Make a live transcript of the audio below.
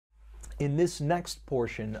In this next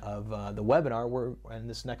portion of the webinar, in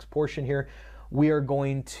this next portion here, we are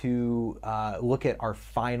going to look at our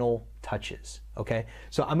final touches, okay?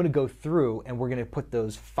 So I'm gonna go through and we're gonna put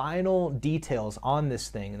those final details on this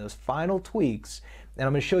thing and those final tweaks, and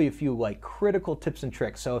I'm gonna show you a few like critical tips and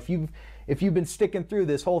tricks. So if you've been sticking through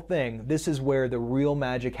this whole thing, this is where the real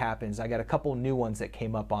magic happens. I got a couple new ones that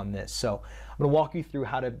came up on this. So I'm gonna walk you through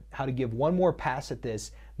how to give one more pass at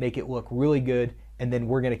this, make it look really good, and then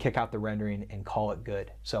we're gonna kick out the rendering and call it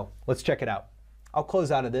good. So let's check it out. I'll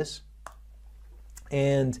close out of this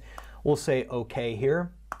and we'll say okay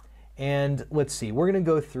here. And let's see, we're gonna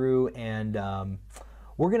go through and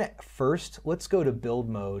we're gonna let's go to build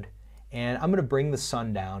mode, and I'm gonna bring the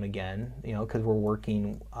sun down again, you know, because we're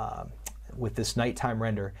working with this nighttime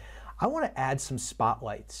render. I wanna add some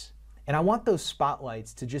spotlights, and I want those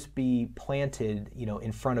spotlights to just be planted, you know,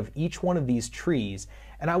 in front of each one of these trees,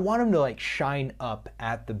 and I want them to like shine up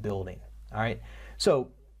at the building, all right?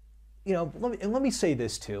 So, you know, let me say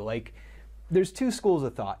this too, like, there's two schools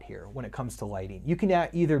of thought here when it comes to lighting. You can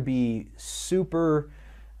either be super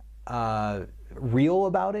real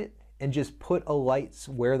about it and just put a light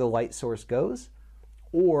where the light source goes,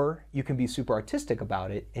 or you can be super artistic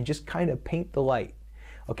about it and just kind of paint the light.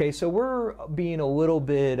 Okay, so we're being a little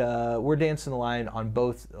bit, we're dancing the line on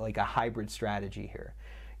both, like a hybrid strategy here.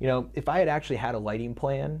 You know, if I had actually had a lighting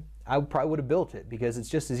plan, I probably would have built it, because it's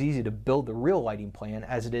just as easy to build the real lighting plan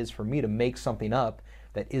as it is for me to make something up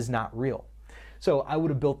that is not real. So I would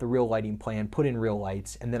have built the real lighting plan, put in real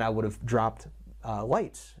lights, and then I would have dropped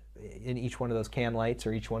lights in each one of those can lights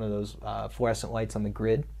or each one of those fluorescent lights on the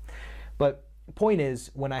grid. But the point is,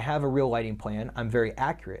 when I have a real lighting plan, I'm very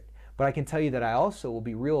accurate. But I can tell you that I also will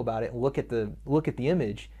be real about it and look at the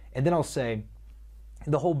image, and then I'll say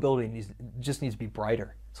the whole building just needs to be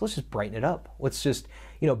brighter. So let's just brighten it up. Let's just,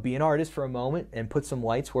 you know, be an artist for a moment and put some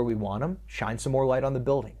lights where we want them. Shine some more light on the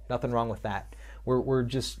building. Nothing wrong with that. We're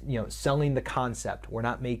just, you know, selling the concept. We're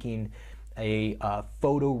not making a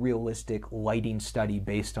photorealistic lighting study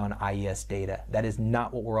based on IES data. That is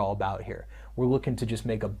not what we're all about here. We're looking to just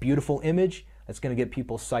make a beautiful image that's going to get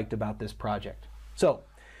people psyched about this project. So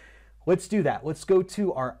let's do that. Let's go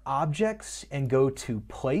to our objects and go to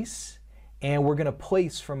place, and we're going to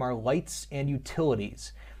place from our lights and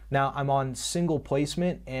utilities. Now I'm on single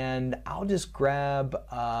placement, and I'll just grab,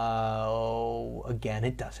 again,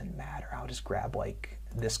 it doesn't matter. I'll just grab like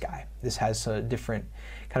this guy. This has a different,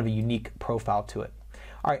 kind of a unique profile to it.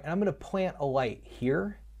 All right, and I'm gonna plant a light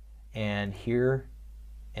here, and here,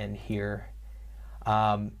 and here,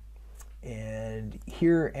 and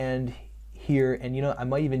here, and here, and you know, I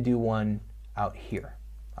might even do one out here.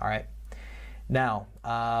 All right, now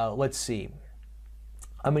let's see.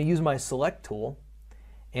 I'm gonna use my select tool,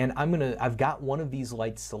 and I've got one of these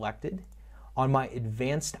lights selected. On my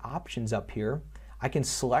advanced options up here, I can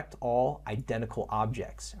select all identical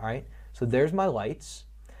objects, all right? So there's my lights.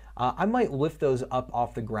 I might lift those up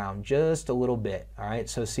off the ground just a little bit, all right?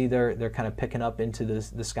 So see, they're kind of picking up into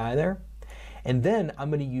the sky there. And then I'm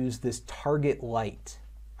gonna use this target light,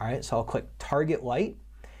 all right? So I'll click target light.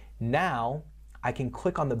 Now I can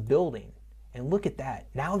click on the building, and look at that.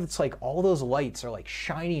 Now it's like all those lights are like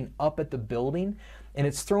shining up at the building, and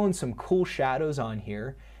it's throwing some cool shadows on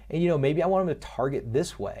here. And you know, maybe I want them to target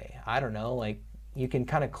this way. I don't know, like you can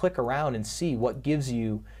kind of click around and see what gives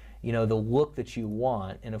you, you know, the look that you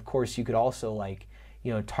want. And of course you could also, like,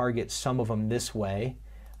 you know, target some of them this way,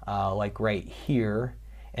 like right here,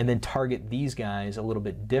 and then target these guys a little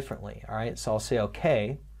bit differently. All right, so I'll say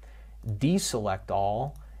okay, deselect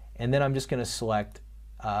all, and then I'm just gonna select,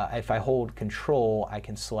 if I hold control, I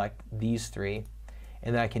can select these three,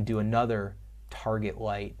 and then I can do another target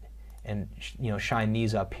light and, you know, shine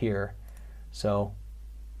these up here. So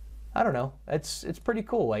I don't know, it's pretty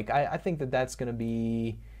cool. Like I think that's going to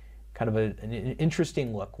be kind of an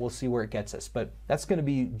interesting look. We'll see where it gets us, but that's going to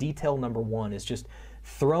be detail number one, is just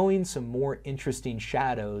throwing some more interesting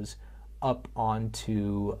shadows up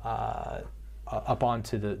onto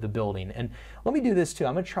the building. And let me do this too.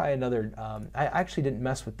 I'm going to try another, I actually didn't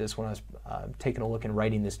mess with this when I was taking a look and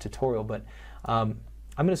writing this tutorial, but I'm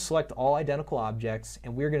going to select all identical objects,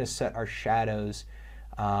 and we're going to set our shadows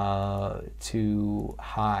to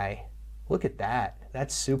high. Look at that.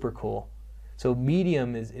 That's super cool. So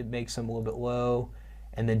medium it makes them a little bit low,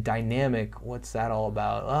 and then dynamic, what's that all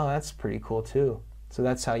about? Oh, that's pretty cool too. So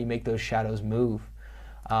that's how you make those shadows move.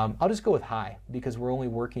 I'll just go with high because we're only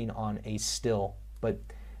working on a still, but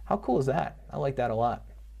how cool is that? I like that a lot.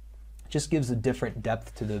 It just gives a different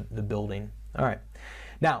depth to the building. All right.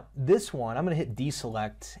 Now, this one, I'm going to hit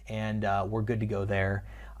deselect, and we're good to go there.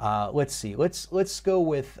 Let's see. Let's go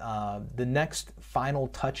with the next final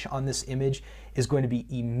touch on this image is going to be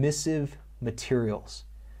emissive materials.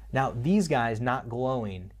 Now, these guys not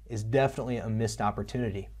glowing is definitely a missed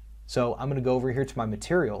opportunity. So I'm going to go over here to my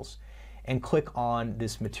materials and click on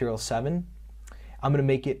this material 7. I'm going to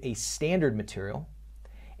make it a standard material.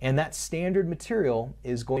 And that standard material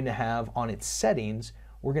is going to have on its settings,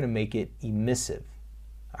 we're going to make it emissive.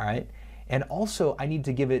 All right. And also I need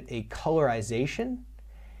to give it a colorization,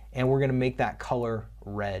 and we're going to make that color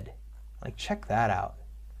red. Like, check that out.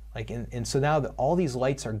 Like, and so now all these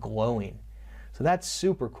lights are glowing. So that's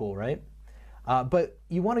super cool, right? But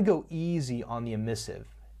you want to go easy on the emissive.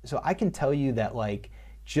 So I can tell you that like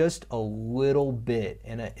just a little bit,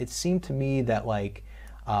 and it seemed to me that like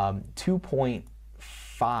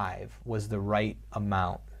 2.5 was the right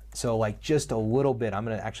amount. So like just a little bit. I'm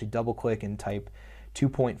going to actually double click and type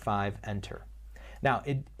 2.5, enter. Now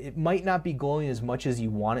it might not be glowing as much as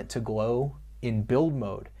you want it to glow in build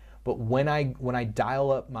mode, but when I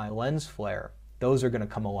dial up my lens flare, those are going to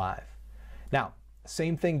come alive. Now,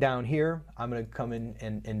 same thing down here. I'm going to come in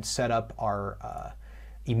and set up our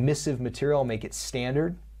emissive material, make it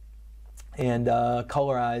standard, and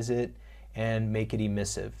colorize it and make it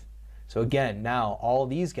emissive. So again, now all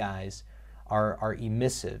these guys are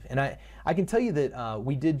emissive. And I can tell you that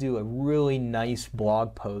we did do a really nice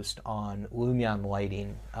blog post on Lumion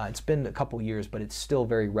lighting. It's been a couple years, but it's still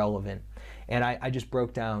very relevant. And I just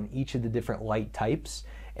broke down each of the different light types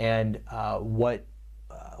and what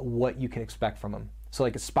you can expect from them. So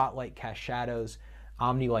like a spotlight casts shadows,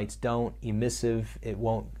 omni lights don't, emissive, it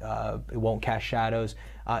won't cast shadows.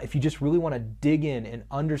 If you just really want to dig in and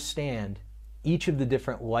understand each of the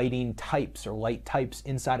different lighting types or light types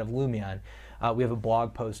inside of Lumion, we have a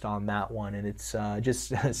blog post on that one, and it's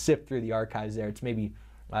just sift through the archives there. It's maybe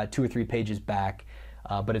 2 or 3 pages back,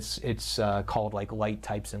 but it's called like light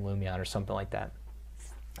types in Lumion or something like that.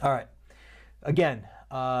 All right, again,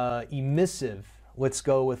 emissive, let's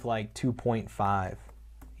go with like 2.5.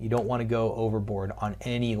 You don't want to go overboard on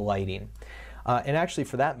any lighting. And actually,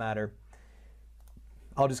 for that matter,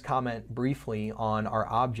 I'll just comment briefly on our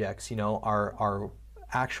objects. You know, our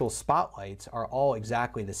actual spotlights are all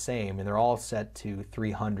exactly the same, and they're all set to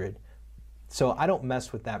 300. So I don't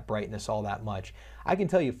mess with that brightness all that much. I can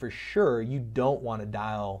tell you for sure you don't want to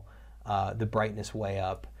dial the brightness way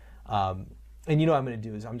up. And you know what I'm going to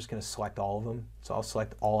do is I'm just going to select all of them. So I'll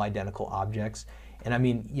select all identical objects. And I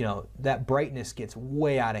mean, you know, that brightness gets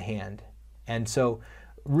way out of hand. And so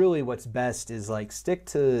really what's best is like stick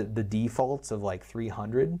to the defaults of like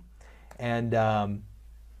 300 and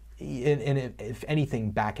if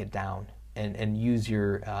anything, back it down and use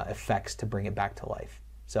your effects to bring it back to life.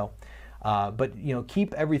 So, but you know,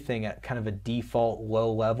 keep everything at kind of a default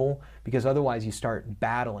low level, because otherwise you start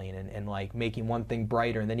battling and like making one thing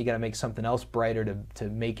brighter, and then you got to make something else brighter to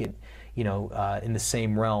make it, you know, in the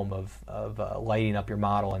same realm of lighting up your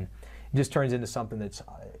model, and it just turns into something that's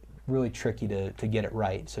really tricky to get it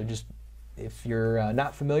right. So just, if you're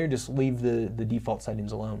not familiar, just leave the default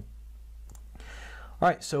settings alone. All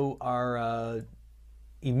right, so our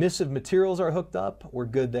emissive materials are hooked up. We're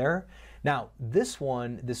good there. Now,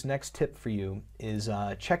 this next tip for you is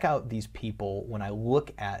check out these people when I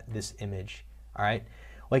look at this image, all right?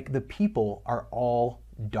 Like the people are all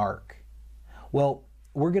dark. Well,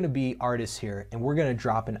 we're gonna be artists here, and we're gonna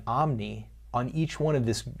drop an omni on each one of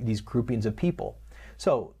these groupings of people.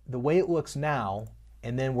 So the way it looks now,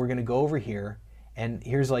 and then we're gonna go over here, and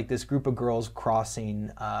here's like this group of girls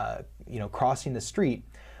crossing, you know, crossing the street.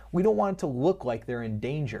 We don't want it to look like they're in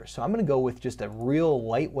danger. So I'm going to go with just a real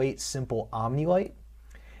lightweight, simple omni light.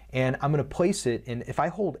 And I'm going to place it, and if I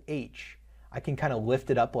hold H, I can kind of lift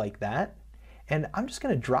it up like that. And I'm just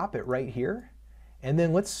going to drop it right here. And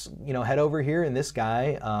then let's, you know, head over here, and this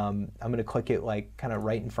guy, I'm going to click it like kind of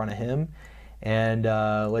right in front of him. And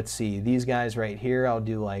let's see, these guys right here, I'll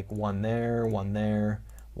do like one there, one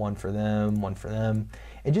for them, one for them.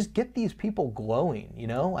 And just get these people glowing, you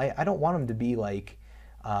know? I don't want them to be like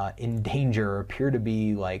in danger or appear to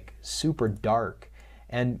be like super dark.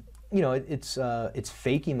 And you know, it's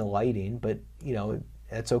faking the lighting, but you know,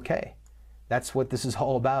 it's okay. That's what this is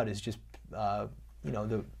all about, is just you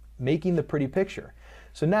know, making the pretty picture.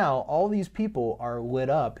 So now all these people are lit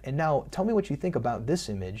up, and now tell me what you think about this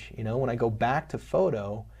image. You know, when I go back to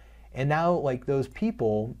photo, and now like those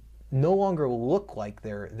people no longer look like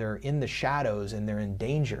they're in the shadows and they're in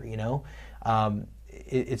danger. You know,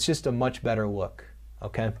 it's just a much better look.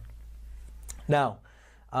 Okay. Now,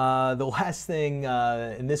 the last thing,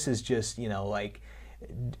 and this is just, you know, like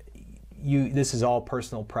this is all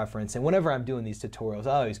personal preference. And whenever I'm doing these tutorials,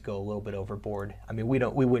 I always go a little bit overboard. I mean,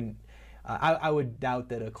 we wouldn't I would doubt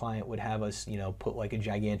that a client would have us, you know, put like a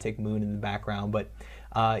gigantic moon in the background, but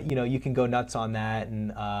you know, you can go nuts on that, and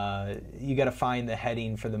you got to find the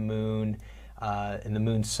heading for the moon and the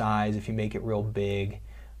moon size. If you make it real big,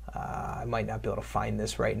 I might not be able to find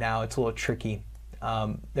this right now. It's a little tricky.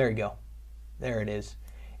 There you go. There it is.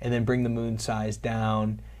 And then bring the moon size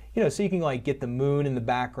down, you know, so you can like get the moon in the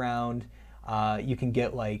background. You can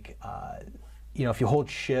get like, you know, if you hold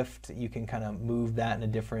shift, you can kind of move that in a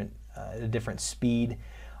different speed.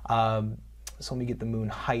 So let me get the moon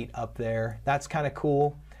height up there. That's kind of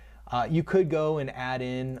cool. You could go and add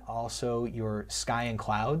in also your sky and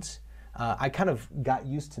clouds. I kind of got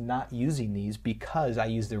used to not using these because I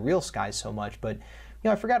use the real sky so much, but you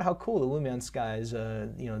know, I forgot how cool the Lumion skies,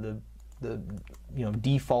 you know, the you know,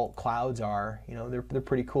 default clouds are. You know, they're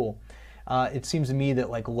pretty cool. It seems to me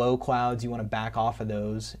that like low clouds, you want to back off of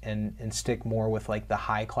those and stick more with like the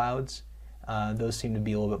high clouds. Those seem to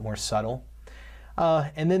be a little bit more subtle.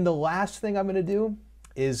 And then the last thing I'm going to do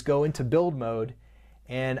is go into build mode,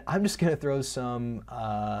 and I'm just going to throw some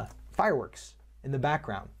fireworks in the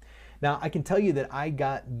background. Now I can tell you that I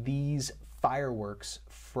got these fireworks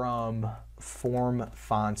from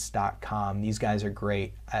formfonts.com. These guys are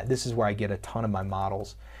great. This is where I get a ton of my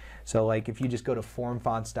models. So like if you just go to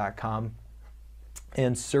formfonts.com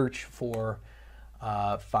and search for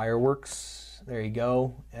fireworks, there you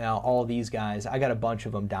go. Now all these guys, I got a bunch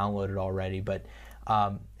of them downloaded already, but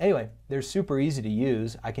anyway, they're super easy to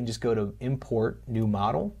use. I can just go to import new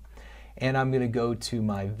model, and I'm going to go to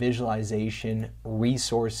my visualization,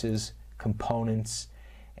 resources, components,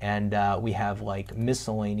 and we have like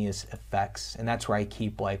miscellaneous effects, and that's where I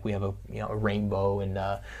keep like, we have a, you know, a rainbow and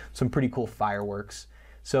some pretty cool fireworks.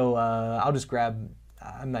 So I'll just grab,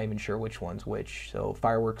 I'm not even sure which one's which. So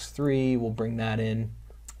fireworks 3, we'll bring that in,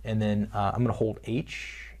 and then I'm going to hold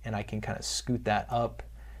H, and I can kind of scoot that up.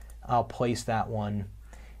 I'll place that one,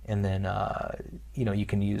 and then you know, you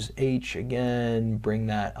can use H again, bring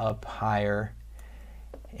that up higher,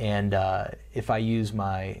 and if I use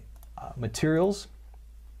my materials,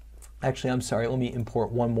 actually I'm sorry, let me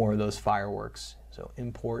import one more of those fireworks. So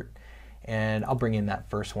import, and I'll bring in that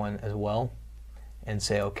first one as well, and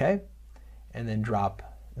say okay, and then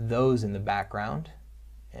drop those in the background,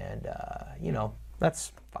 and you know,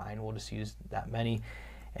 that's fine, we'll just use that many.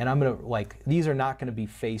 And I'm gonna, like, these are not gonna be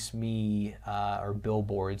face me or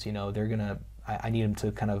billboards, you know, they're gonna, I need them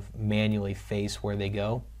to kind of manually face where they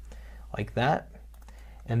go, like that.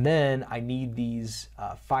 And then I need these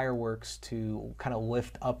fireworks to kind of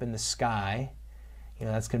lift up in the sky. You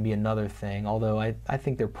know, that's gonna be another thing, although I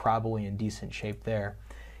think they're probably in decent shape there.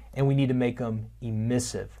 And we need to make them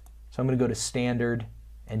emissive. So I'm gonna go to standard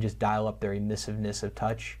and just dial up their emissiveness of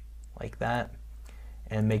touch, like that,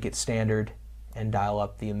 and make it standard, and dial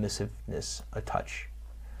up the emissiveness a touch.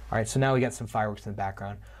 All right, so now we got some fireworks in the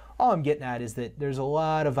background. All I'm getting at is that there's a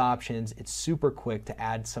lot of options. It's super quick to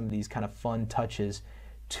add some of these kind of fun touches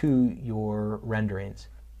to your renderings.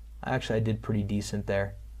 Actually, I did pretty decent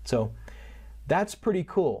there. So that's pretty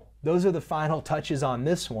cool. Those are the final touches on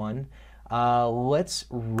this one. Let's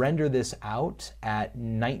render this out at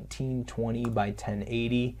 1920 by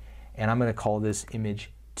 1080, and I'm gonna call this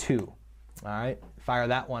image 2. All right, fire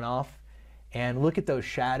that one off. And look at those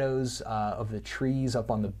shadows of the trees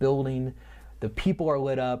up on the building. The people are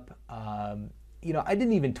lit up. You know, I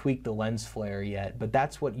didn't even tweak the lens flare yet, but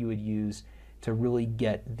that's what you would use to really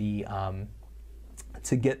get the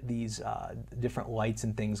these different lights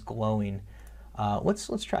and things glowing.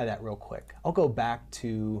 Let's try that real quick. I'll go back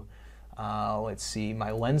to let's see,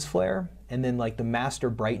 my lens flare, and then like the master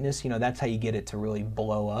brightness. You know, that's how you get it to really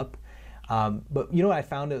blow up. But you know what I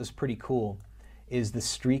found that was pretty cool is the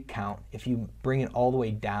streak count. If you bring it all the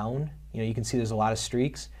way down, you know, you can see there's a lot of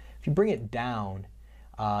streaks. If you bring it down,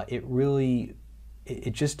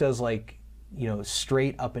 it just does like, you know,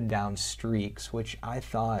 straight up and down streaks, which I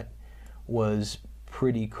thought was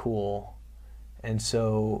pretty cool. And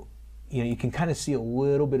so, you know, you can kind of see a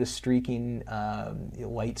little bit of streaking,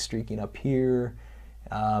 light streaking up here.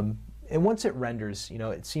 And once it renders, you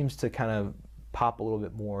know, it seems to kind of pop a little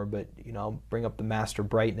bit more, but, you know, I'll bring up the master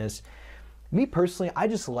brightness. Me personally, I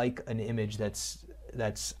just like an image that's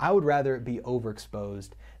I would rather it be overexposed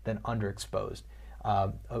than underexposed.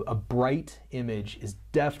 A bright image is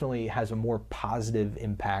definitely has a more positive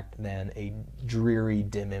impact than a dreary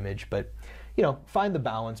dim image, but you know, find the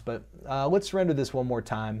balance. But let's render this one more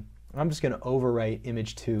time. I'm just going to overwrite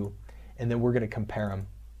image 2, and then we're going to compare them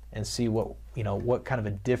and see what, you know, what kind of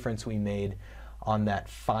a difference we made on that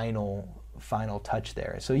final touch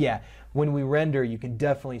there. So yeah, when we render, you can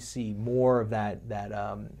definitely see more of that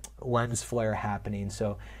lens flare happening.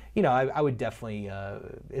 So you know, I would definitely,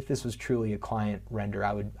 if this was truly a client render,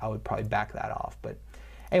 I would probably back that off. But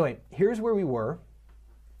anyway, here's where we were.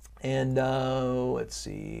 And let's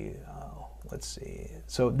see.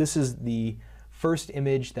 So this is the first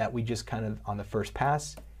image that we just kind of on the first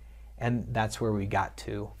pass, and that's where we got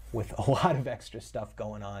to with a lot of extra stuff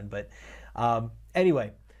going on. But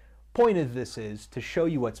anyway, point of this is to show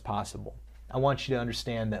you what's possible. I want you to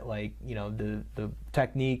understand that, like, you know, the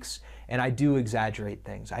techniques, and I do exaggerate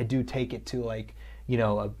things. I do take it to, like, you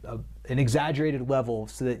know, an exaggerated level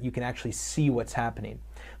so that you can actually see what's happening.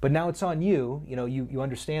 But now it's on you. You know, you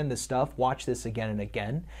understand this stuff, watch this again and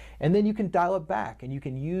again, and then you can dial it back, and you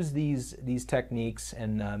can use these techniques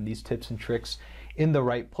and these tips and tricks in the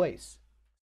right place.